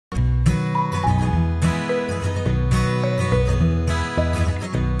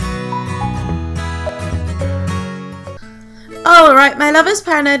Alright, my lovers,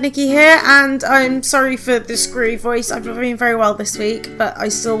 paranerdnicky here, and I'm sorry for the screwy voice. I've not been very well this week, but I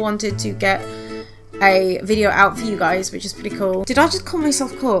still wanted to get a video out for you guys, which is pretty cool. Did I just call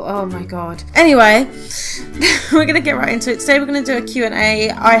myself cool? Oh my god. Anyway, we're gonna get right into it. Today we're gonna do a Q&A.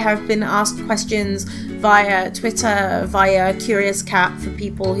 I have been asked questions via Twitter, via Curious Cat, for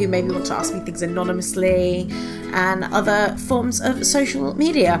people who maybe want to ask me things anonymously, and other forms of social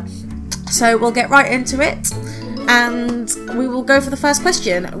media. So we'll get right into it. And we will go for the first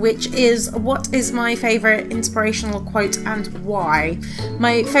question, which is, what is my favourite inspirational quote and why?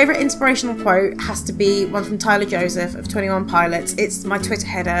 My favourite inspirational quote has to be one from Tyler Joseph of 21 Pilots. It's my Twitter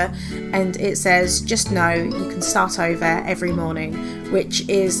header, and it says, "Just know you can start over every morning," which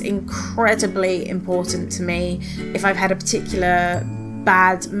is incredibly important to me if I've had a particular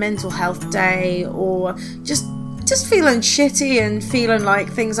bad mental health day, or just feeling shitty and feeling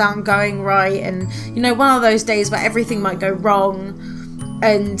like things aren't going right, and you know, one of those days where everything might go wrong,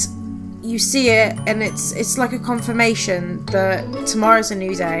 and you see it and it's like a confirmation that tomorrow's a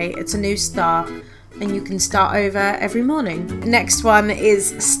new day, it's a new start, and you can start over every morning. Next one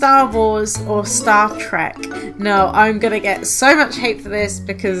is Star Wars or Star Trek. No, I'm gonna get so much hate for this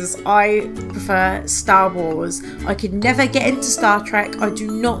because I prefer Star Wars. I could never get into Star Trek. I do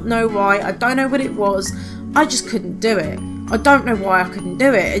not know why. I don't know what it was. I just couldn't do it. I don't know why I couldn't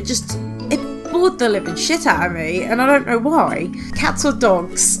do it. It bored the living shit out of me, and I don't know why. Cats or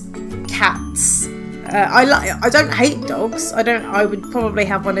dogs? Cats. I don't hate dogs. I would probably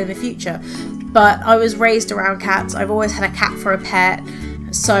have one in the future, but I was raised around cats. I've always had a cat for a pet,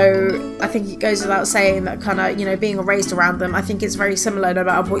 so I think it goes without saying that kind of, you know, being raised around them, I think it's very similar. No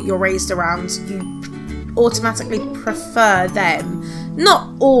matter what you're raised around, you automatically prefer them. Not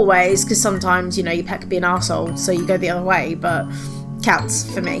always, because sometimes, you know, your pet could be an arsehole, so you go the other way, but cats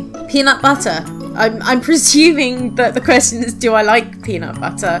for me. Peanut butter. I'm presuming that the question is, do I like peanut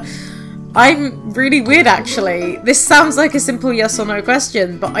butter? I'm really weird, actually. This sounds like a simple yes or no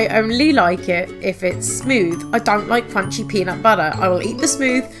question, but I only like it if it's smooth. I don't like crunchy peanut butter. I will eat the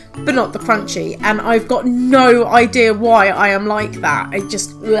smooth, but not the crunchy, and I've got no idea why I am like that. I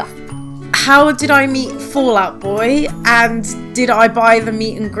just... ugh. How did I meet Fall Out Boy, and did I buy the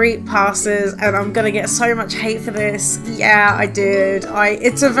meet and greet passes? And I'm gonna get so much hate for this. Yeah, I did.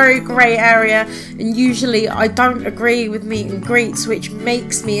 It's a very grey area, and usually I don't agree with meet and greets, which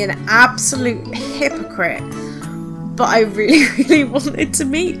makes me an absolute hypocrite. But I really, really wanted to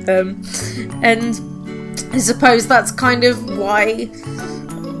meet them, and I suppose that's kind of why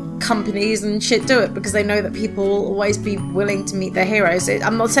companies and shit do it, because they know that people will always be willing to meet their heroes.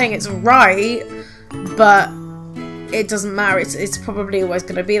 I'm not saying it's right, but it doesn't matter. It's probably always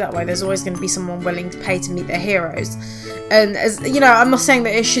going to be that way. There's always going to be someone willing to pay to meet their heroes, and as you know, I'm not saying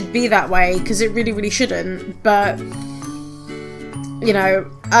that it should be that way, because it really, really shouldn't, but you know,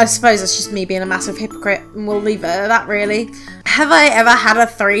 I suppose it's just me being a massive hypocrite, and we'll leave it at that, really. Have I ever had a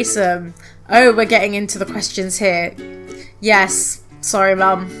threesome? Oh, we're getting into the questions here. Yes. Sorry,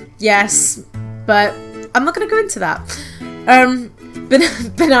 Mum. Yes, but I'm not going to go into that.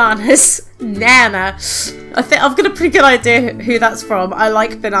 Bananas. Nana. I think I've got a pretty good idea who that's from. I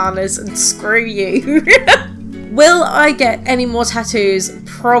like bananas, and screw you. Will I get any more tattoos?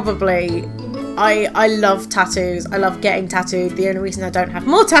 Probably. I love tattoos. I love getting tattooed. The only reason I don't have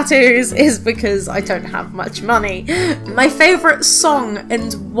more tattoos is because I don't have much money. My favourite song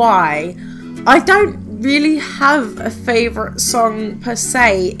and why? I don't really have a favourite song per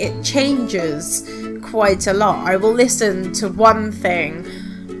se. It changes quite a lot. I will listen to one thing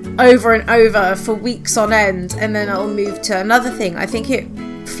over and over for weeks on end, and then I'll move to another thing. I think it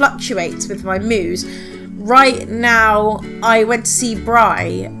fluctuates with my moods. Right now, I went to see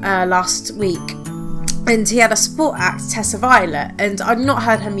Bry last week, and he had a support act, Tessa Violet, and I'd not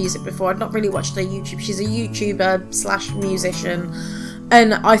heard her music before. I'd not really watched her YouTube. She's a YouTuber slash musician,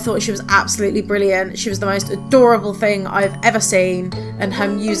 and I thought she was absolutely brilliant. She was the most adorable thing I've ever seen, and her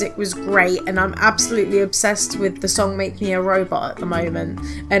music was great, and I'm absolutely obsessed with the song Make Me a Robot at the moment,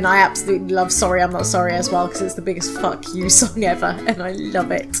 and I absolutely love Sorry I'm Not Sorry as well, because it's the biggest fuck you song ever, and I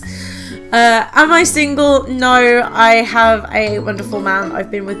love it. Am I single? No, I have a wonderful man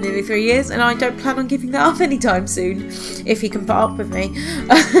I've been with nearly 3 years, and I don't plan on giving that up anytime soon, if he can put up with me.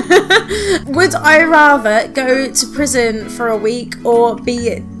 Would I rather go to prison for a week or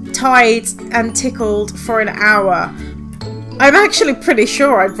be tied and tickled for an hour? I'm actually pretty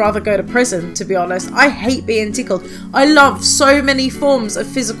sure I'd rather go to prison, to be honest. I hate being tickled. I love so many forms of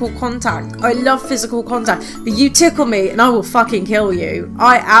physical contact. I love physical contact. But you tickle me and I will fucking kill you.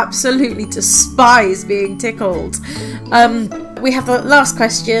 I absolutely despise being tickled. we have the last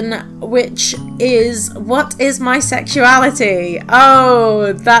question, which is, what is my sexuality?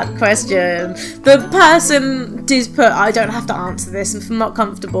 Oh, that question. The person did put, I don't have to answer this if I'm not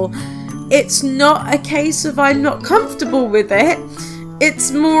comfortable. It's not a case of I'm not comfortable with it.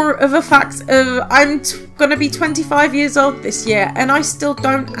 It's more of a fact of I'm gonna be 25 years old this year and I still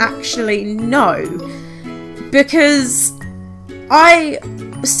don't actually know. Because I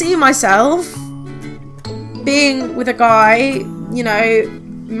see myself being with a guy, you know,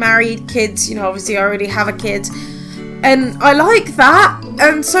 married, kids, you know, obviously I already have a kid, and I like that,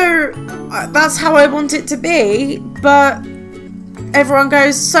 and so that's how I want it to be. But everyone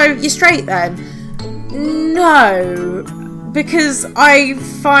goes, so you're straight then? No, because I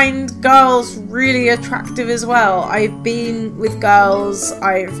find girls really attractive as well. I've been with girls,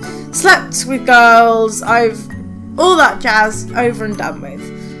 I've slept with girls, I've all that jazz over and done with,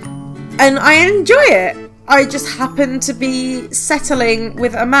 and I enjoy it. I just happen to be settling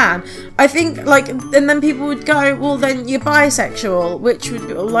with a man. I think, like, and then people would go, well, then you're bisexual, which would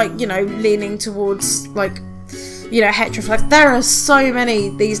be, like, you know, leaning towards, like, you know, heteroflex. There are so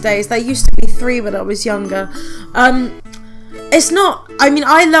many these days. There used to be 3 when I was younger. It's not, I mean,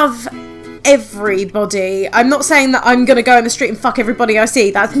 I love everybody. I'm not saying that I'm gonna go in the street and fuck everybody I see.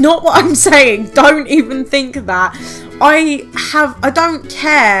 That's not what I'm saying. Don't even think that. I don't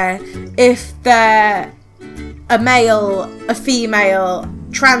care if they're a male, a female,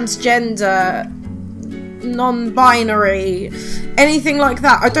 transgender, non-binary, anything like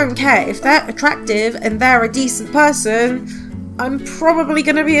that. I don't care. If they're attractive and they're a decent person, I'm probably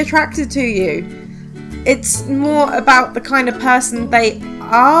going to be attracted to you. It's more about the kind of person they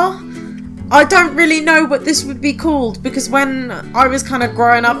are. I don't really know what this would be called, because when I was kind of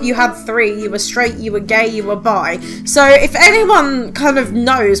growing up, you had 3. You were straight, you were gay, you were bi. So if anyone kind of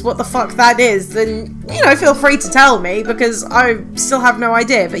knows what the fuck that is, then, you know, feel free to tell me, because I still have no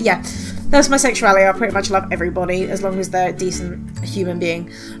idea. But yeah, that's my sexuality. I pretty much love everybody, as long as they're a decent human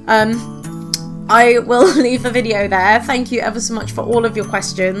being. I will leave the video there. Thank you ever so much for all of your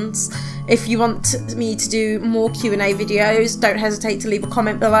questions. If you want me to do more Q&A videos, don't hesitate to leave a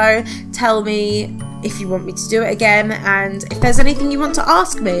comment below. Tell me if you want me to do it again, and if there's anything you want to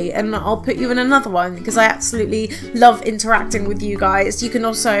ask me, and I'll put you in another one, because I absolutely love interacting with you guys. You can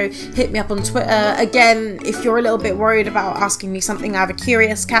also hit me up on Twitter. Again, if you're a little bit worried about asking me something, I have a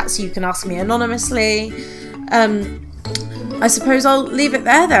curious cat, so you can ask me anonymously. I suppose I'll leave it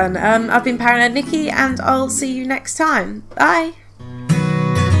there then. I've been paranerdnicky, and I'll see you next time. Bye!